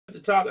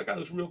top. That guy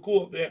looks real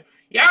cool up there.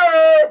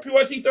 Yeah,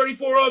 PYT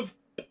 34 of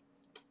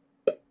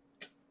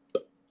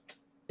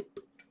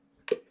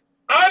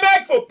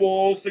IMAC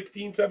football.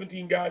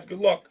 16-17, guys. Good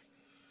luck.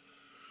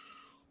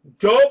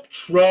 Dope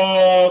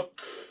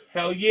truck.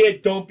 Hell yeah,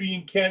 Dumpy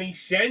and Kenny.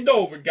 Send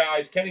over,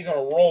 guys. Kenny's on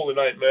a roll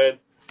tonight, man.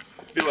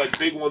 I feel like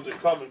big ones are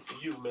coming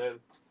for you, man.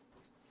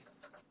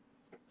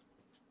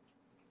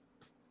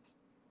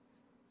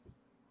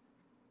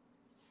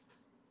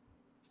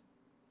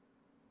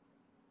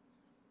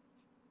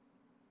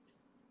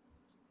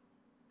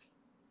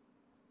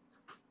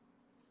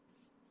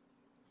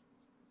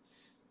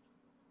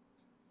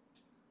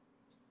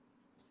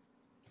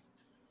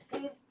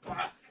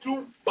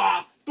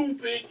 Doompa,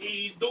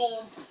 doopity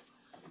doom.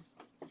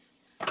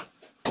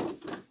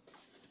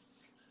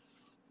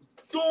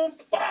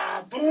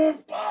 Doompa,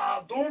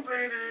 doompa,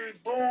 doopity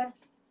doom.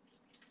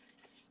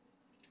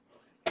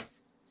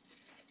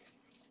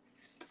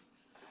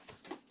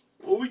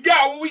 What we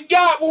got? What we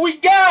got? What we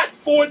got?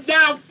 4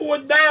 down, 4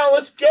 down.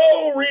 Let's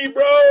go,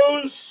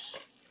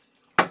 Rebros.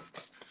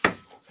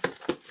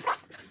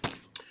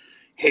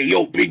 Hey,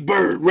 yo, Big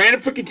Bird. Ran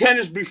it for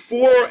contenders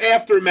before or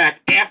after IMAC?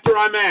 After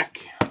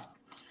IMAC.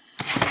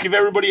 Give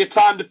everybody a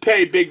time to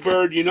pay, Big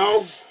Bird, you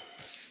know?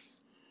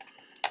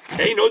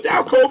 Hey, no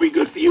doubt, Kobe.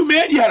 Good for you,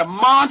 man. You had a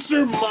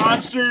monster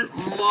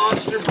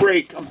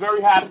break. I'm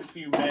very happy for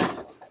you, man.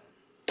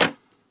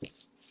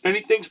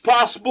 Anything's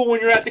possible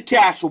when you're at the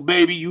castle,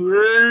 baby. You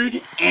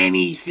heard?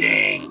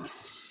 Anything.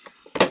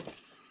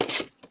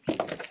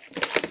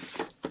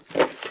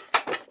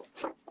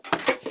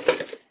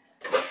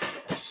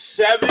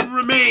 Seven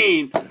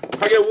remain.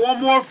 If I get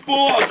one more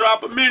full, I'll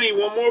drop a mini.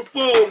 One more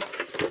full.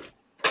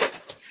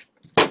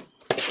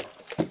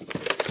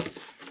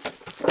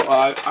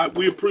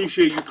 We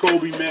appreciate you,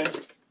 Kobe, man.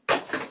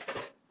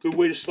 Good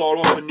way to start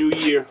off a new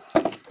year.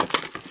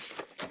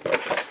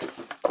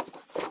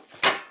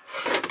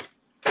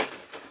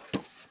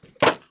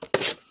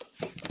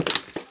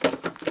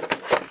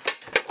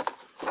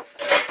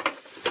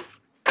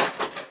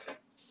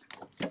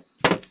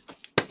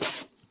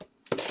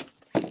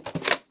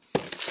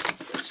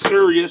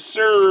 Sir, yes,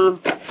 sir.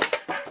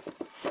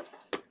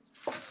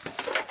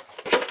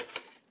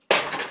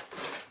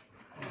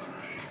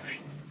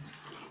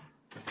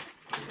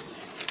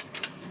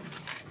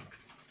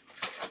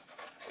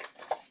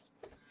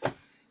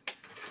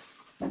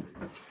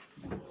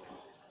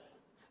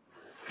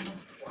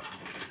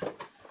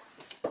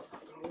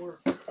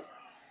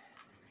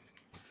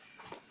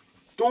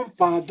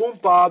 Doompa,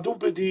 doompa,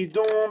 doompity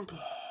doomp.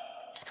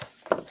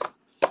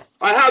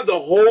 I have the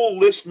whole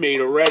list made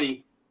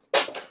already.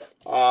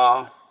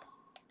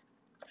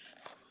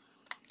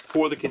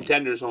 For the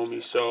contenders,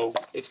 homie. So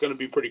it's going to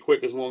be pretty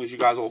quick as long as you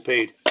guys all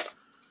paid.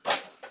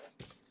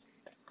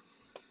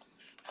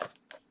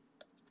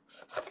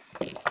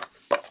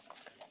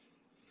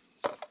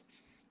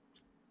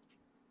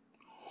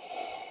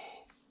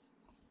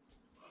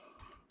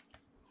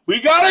 We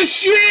got a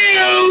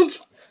shield!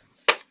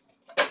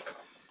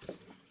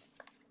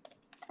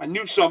 I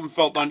knew something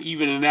felt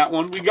uneven in that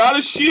one. We got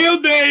a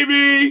shield,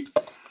 baby!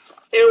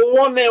 A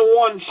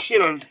 1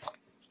 shield.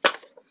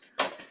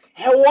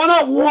 A 1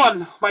 of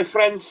 1, my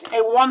friends.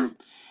 A 1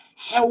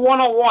 of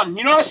 1.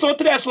 You know, I saw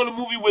today. I saw the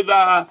movie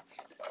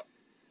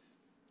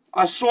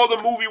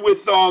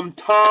with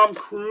Tom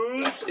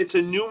Cruise. It's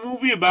a new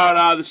movie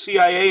about the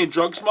CIA and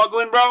drug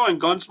smuggling, bro,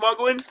 and gun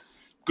smuggling.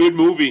 Good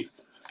movie.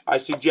 I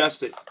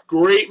suggest it.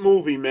 Great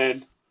movie,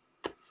 man.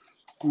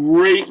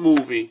 Great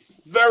movie.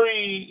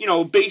 Very, you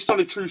know, based on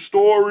a true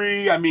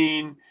story. I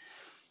mean,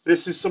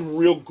 this is some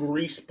real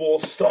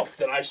greaseball stuff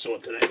that I saw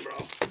today, bro.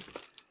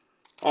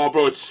 Oh,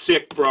 bro, it's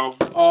sick, bro.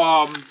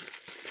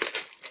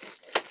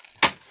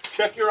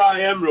 Check your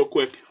IM real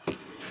quick.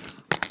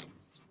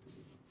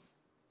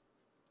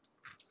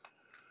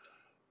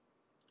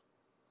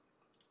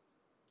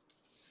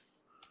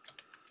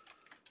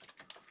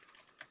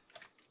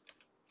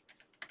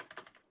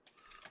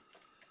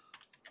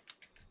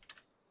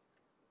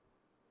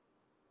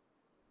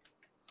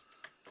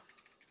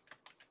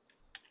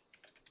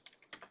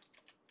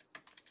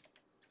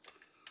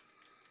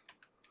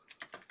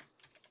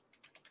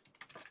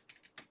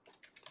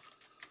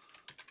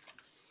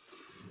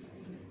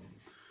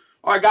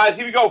 All right, guys,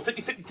 here we go.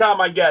 50-50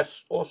 time, I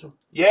guess. Awesome.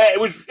 Yeah, it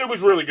was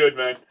really good,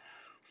 man.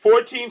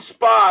 14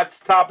 spots,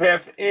 top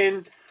half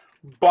in,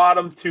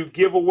 bottom 2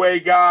 giveaway,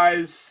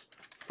 guys,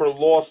 for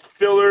lost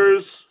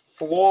fillers,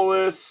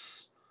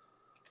 flawless,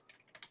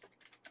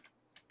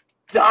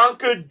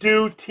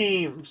 Donkadoo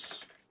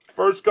teams.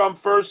 First come,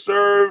 first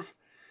serve.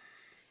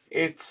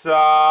 It's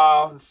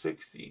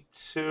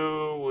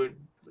 62,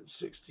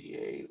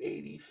 68,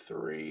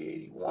 83,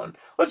 81.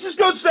 Let's just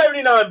go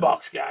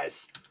 $79,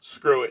 guys.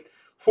 Screw it.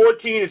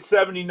 14 at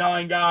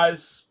 79,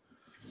 guys.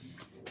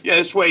 Yeah,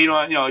 this way, you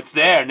know, it's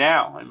there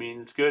now. I mean,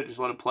 it's good. Just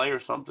let it play or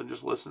something.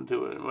 Just listen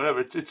to it,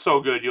 whatever. It's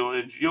so good.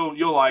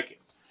 You'll like it.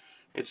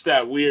 It's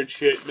that weird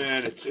shit,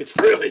 man. It's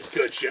really a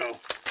good show.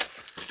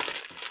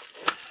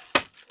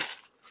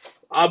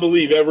 I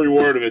believe every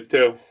word of it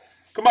too.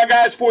 Come on,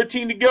 guys.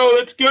 14 to go.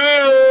 Let's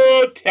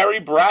go. Terry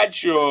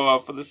Bradshaw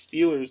for the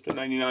Steelers to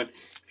 99.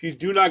 If you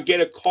do not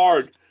get a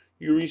card,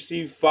 you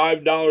receive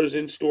 $5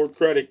 in-store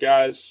credit,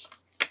 guys.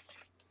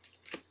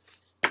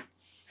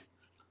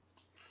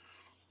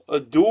 A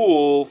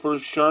duel for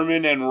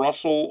Sherman and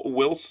Russell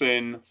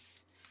Wilson.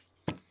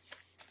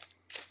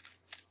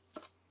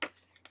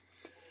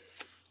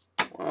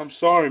 Well, I'm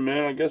sorry,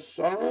 man. I guess,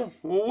 I don't know.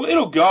 Well,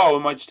 it'll go.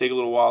 It might just take a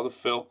little while to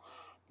fill.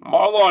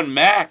 Marlon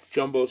Mack,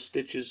 Jumbo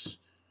Stitches.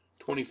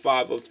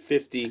 25 of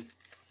 50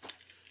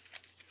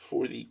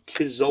 for the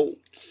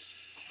Kizolts.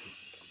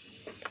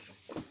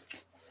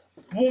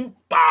 Boom,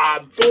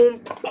 ba, boom,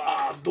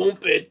 ba, boom,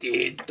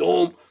 it,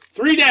 boom.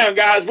 3 down,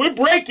 guys. We're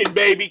breaking,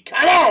 baby.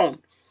 Come on.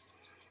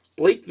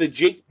 Blake the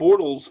Jake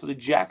Bortles for the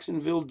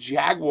Jacksonville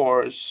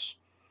Jaguars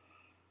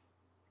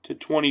to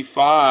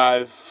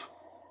 25.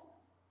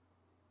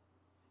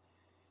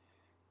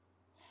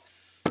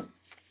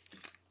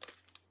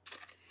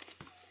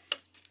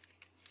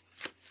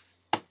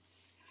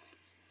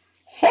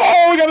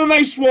 Oh, we got a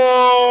nice one.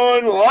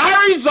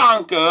 Larry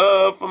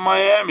Zonka from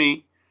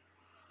Miami.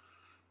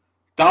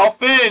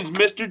 Dolphins,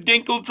 Mr.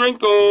 Dinkle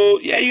Drinkle.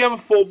 Yeah, you have a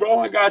full, bro.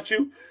 I got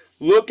you.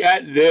 Look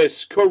at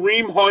this.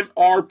 Kareem Hunt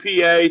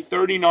RPA,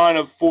 39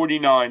 of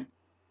 49.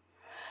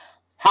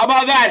 How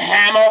about that,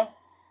 Hammer?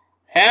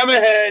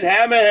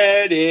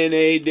 Hammerhead in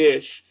a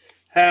dish.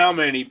 How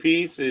many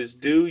pieces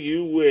do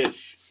you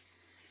wish?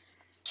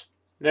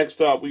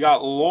 Next up, we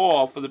got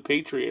Law for the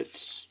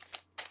Patriots.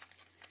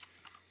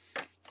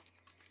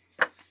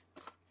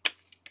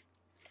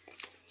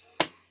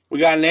 We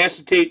got an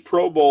acetate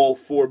Pro Bowl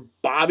for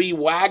Bobby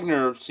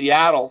Wagner of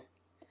Seattle.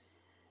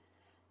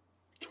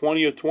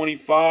 20 of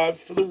 25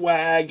 for the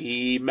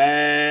Waggy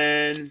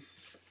man.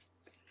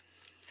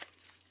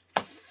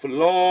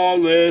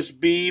 Flawless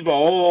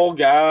B-ball,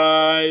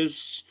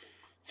 guys.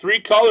 3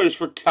 colors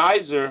for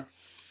Kaiser.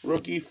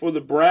 Rookie for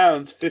the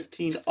Browns.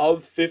 15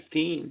 of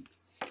 15.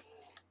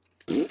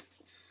 Well,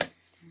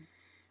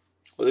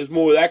 there's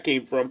more where that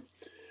came from.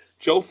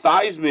 Joe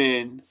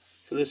Theismann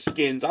for the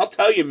Skins. I'll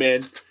tell you,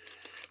 man.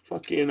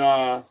 Fucking,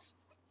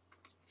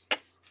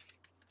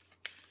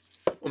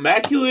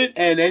 Immaculate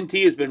and NT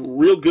has been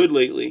real good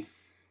lately.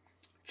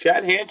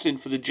 Chad Hansen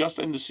for the just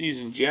end of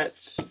season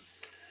Jets.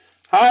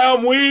 Hi,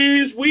 I'm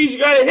Weez. Weez, you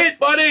got a hit,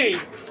 buddy.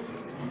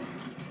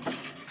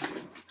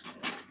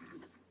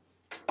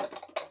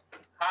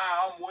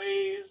 Hi, I'm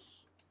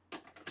Weez.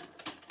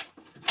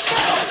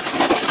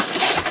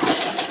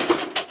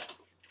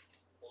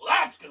 Well,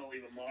 that's going to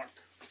leave a mark.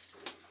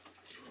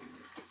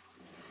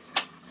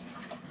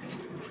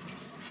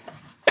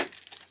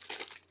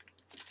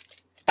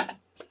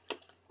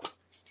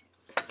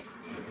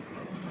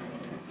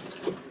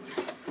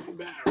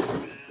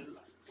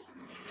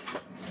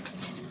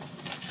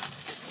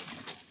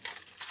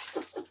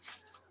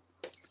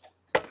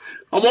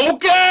 I'm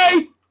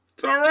okay.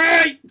 It's all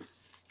right.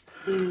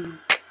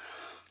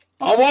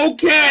 I'm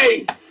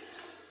okay.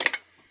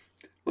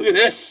 Look at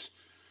this.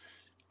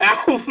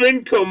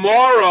 Alvin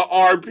Kamara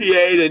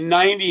RPA to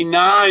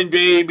 99,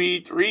 baby.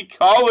 3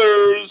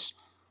 colors.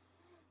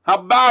 How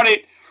about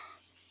it?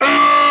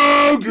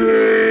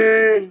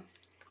 Okay.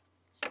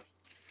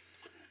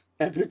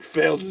 Epic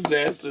fail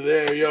disaster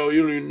there. Yo,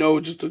 you don't even know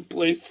what just took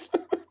place.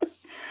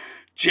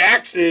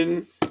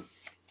 Jackson.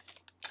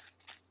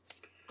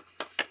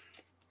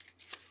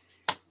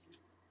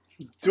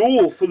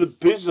 Duel for the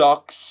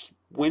Bizucks.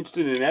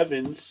 Winston and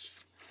Evans.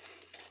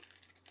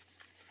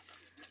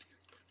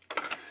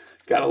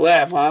 Gotta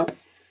laugh, huh?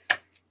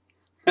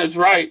 That's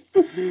right.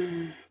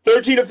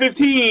 13 of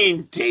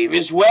 15.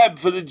 Davis Webb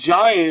for the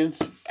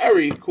Giants.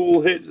 Very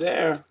cool hit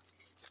there.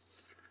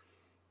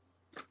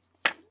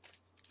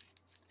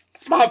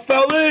 My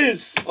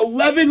fellas,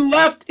 11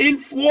 left in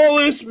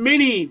Flawless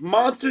Mini.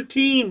 Monster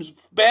Teams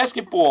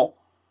Basketball.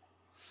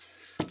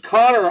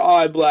 Connor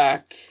Eye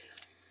Black.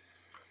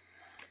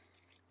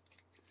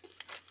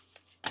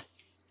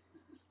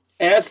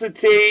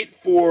 Acetate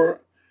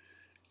for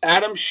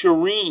Adam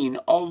Shireen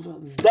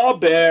of the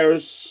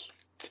Bears.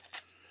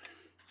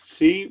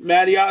 See,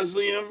 Matty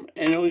Oslium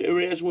and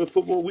everybody asking with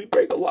football. We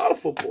break a lot of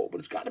football, but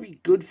it's got to be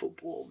good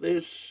football.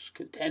 This,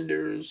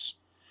 Contenders.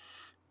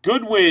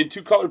 Goodwin,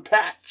 2-color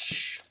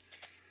patch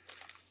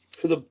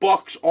for the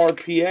Bucks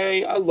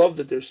RPA. I love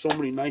that there's so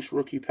many nice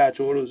rookie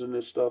patch autos in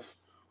this stuff.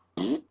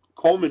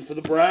 Coleman for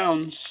the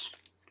Browns.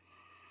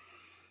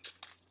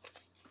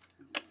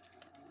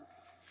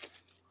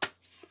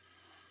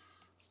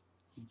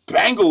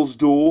 Bengals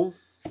duel.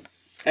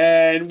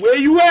 And where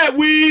you at,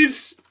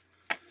 Weez?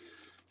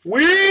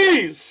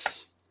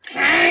 Weez!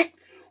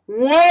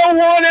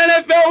 101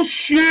 NFL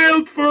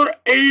Shield for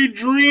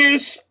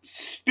Adrius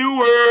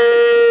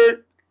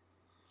Stewart.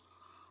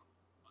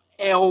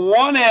 And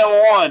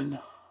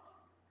 1-1.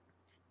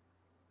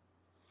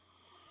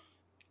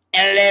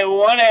 And a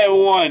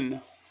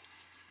 1-1.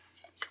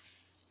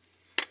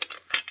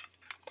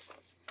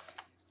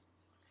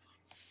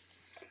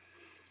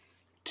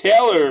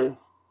 Taylor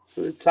for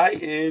the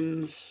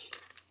Titans.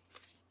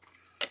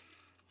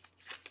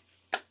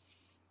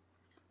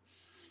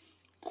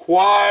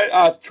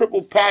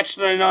 Triple patch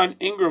 99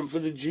 Ingram for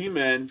the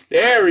G-Man.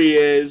 There he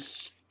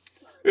is.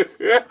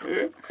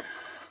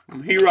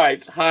 He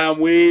writes, "Hi, I'm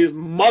Weez.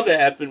 Mother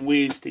effing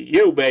Weez to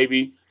you,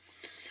 baby."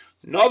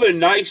 Another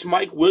nice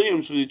Mike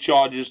Williams for the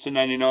Chargers to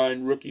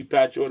 99. Rookie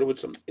patch order with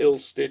some ill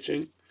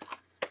stitching.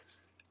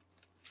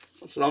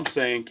 That's what I'm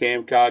saying,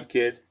 Cam Cod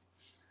Kid.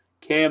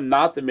 Cam,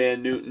 not the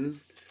man,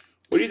 Newton.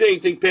 What do you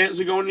think? Think Panthers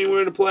are going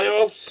anywhere in the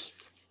playoffs?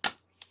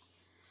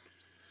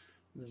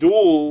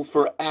 Duel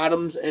for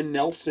Adams and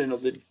Nelson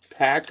of the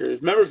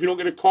Packers. Remember, if you don't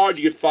get a card,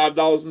 you get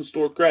 $5 in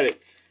store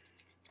credit.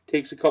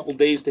 Takes a couple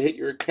days to hit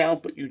your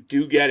account, but you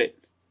do get it.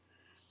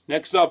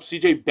 Next up,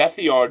 CJ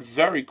Beathard.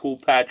 Very cool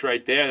patch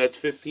right there. That's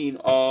 15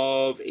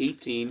 of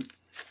 18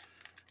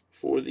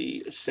 for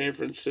the San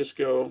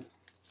Francisco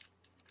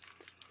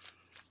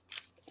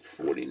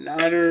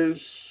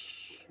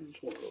 49ers.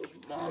 It's one of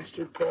those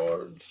monster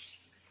cards.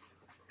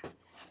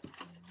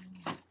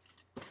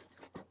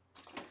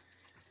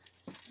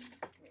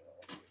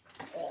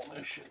 All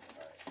this shit.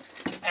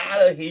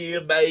 Out of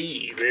here,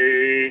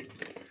 baby.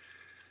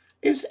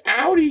 It's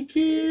outie,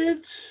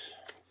 kids.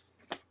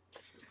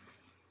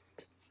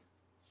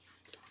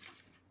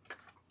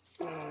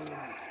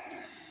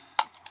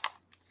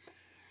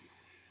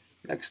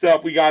 Next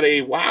up, we got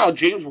wow,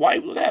 James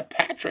White. Look at that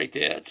patch right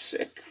there. That's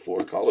sick.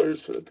 4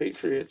 colors for the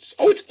Patriots.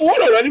 Oh, it's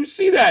auto. I didn't even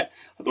see that.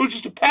 I thought it was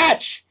just a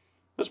patch.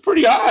 That's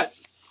pretty hot.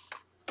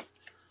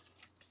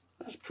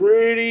 That's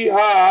pretty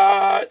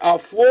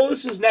hot.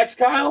 Flawless is next,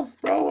 Kyle,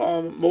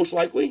 bro. Most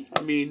likely.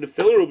 I mean, the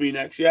filler will be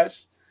next,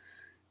 yes.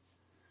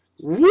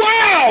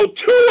 Wow!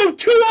 2 of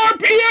 2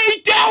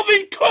 RPA,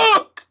 Dalvin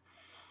Cook!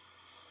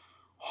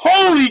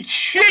 Holy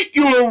shit,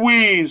 you're a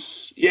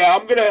wheeze. Yeah,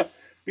 I'm going to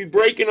be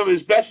breaking them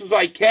as best as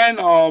I can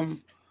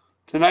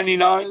to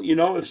 99. You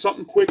know, if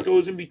something quick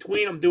goes in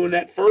between, I'm doing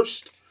that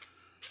first.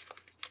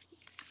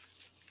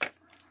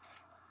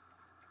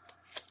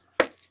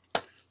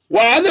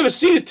 Wow, I've never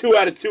seen a 2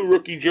 out of 2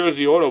 rookie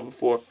jersey auto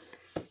before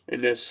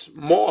in this.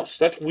 Moss,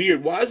 that's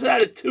weird. Why is it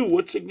out of 2?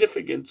 What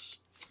significance?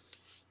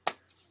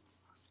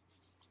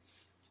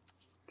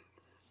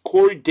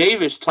 Corey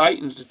Davis,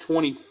 Titans to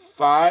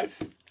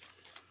 25.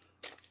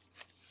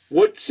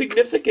 What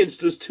significance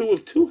does 2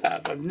 of 2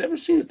 have? I've never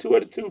seen a 2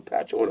 out of 2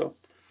 patch auto.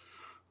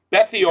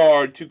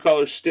 Bethiard,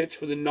 2-color stitch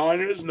for the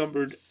Niners,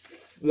 numbered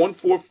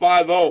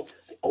 1450. I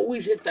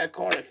always hit that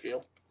card, I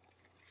feel.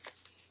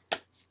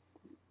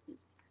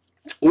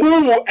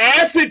 Ooh,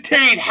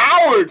 acetate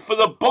Howard for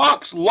the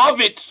Bucks. Love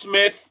it,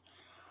 Smith.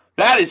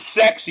 That is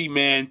sexy,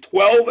 man.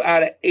 12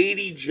 out of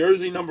 80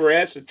 jersey number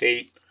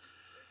acetate.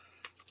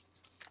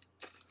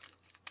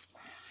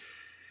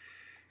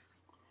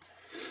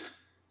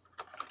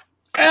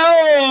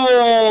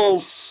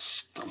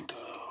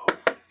 Skunko.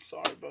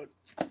 Sorry, bud.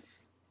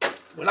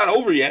 We're not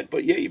over yet,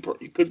 but yeah, you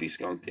could be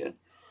skunked, yeah.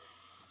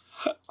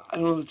 I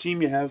don't know the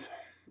team you have.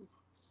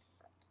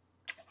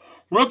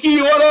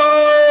 Rookie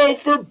auto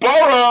for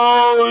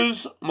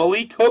Burrows.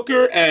 Malik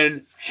Hooker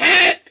and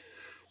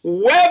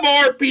Web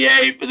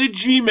RPA for the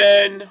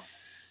G-Men.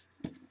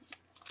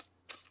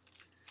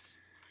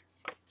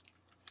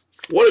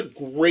 What a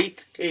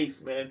great case,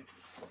 man.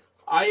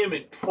 I am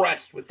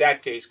impressed with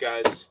that case,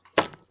 guys.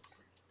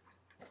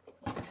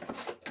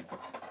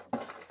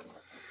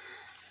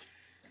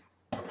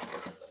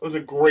 It was a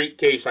great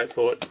case, I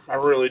thought. I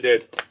really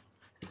did.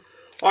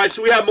 All right,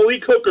 so we have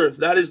Malik Hooker.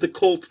 That is the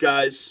Colts,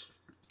 guys.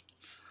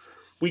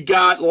 We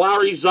got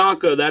Larry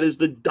Zonka. That is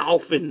the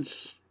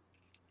Dolphins.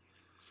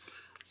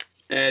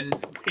 And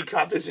we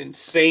got this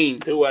insane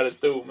 2 out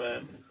of 2,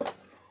 man.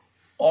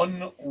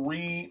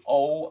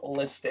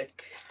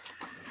 Unrealistic.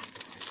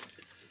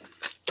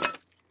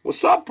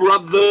 What's up,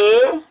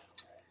 brother?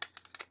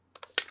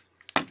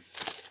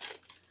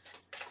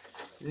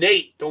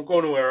 Nate, don't go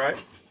nowhere,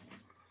 right?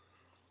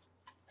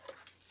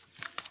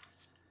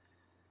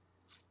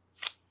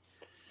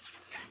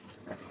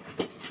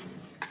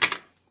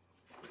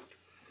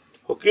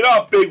 Hook it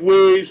up, Big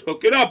Wiz.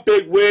 Hook it up,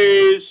 Big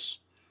Wiz.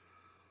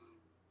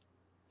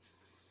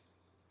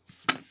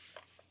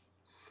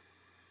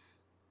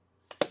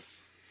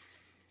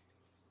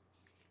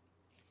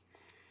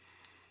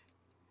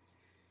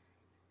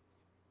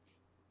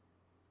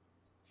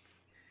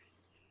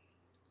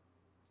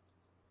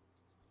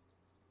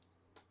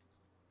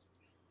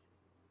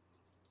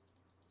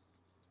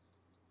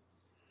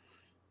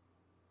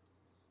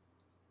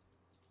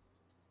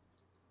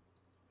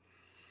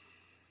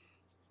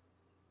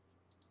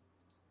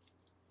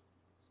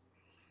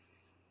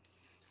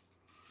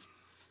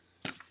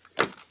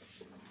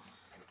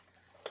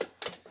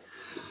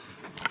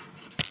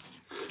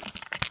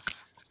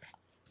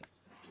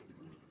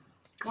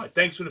 All right,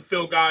 thanks for the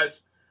fill,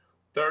 guys.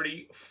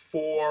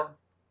 34.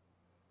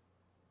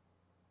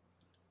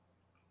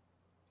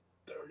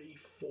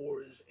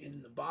 34 is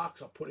in the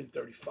box. I'll put in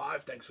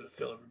 35. Thanks for the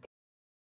fill, everybody.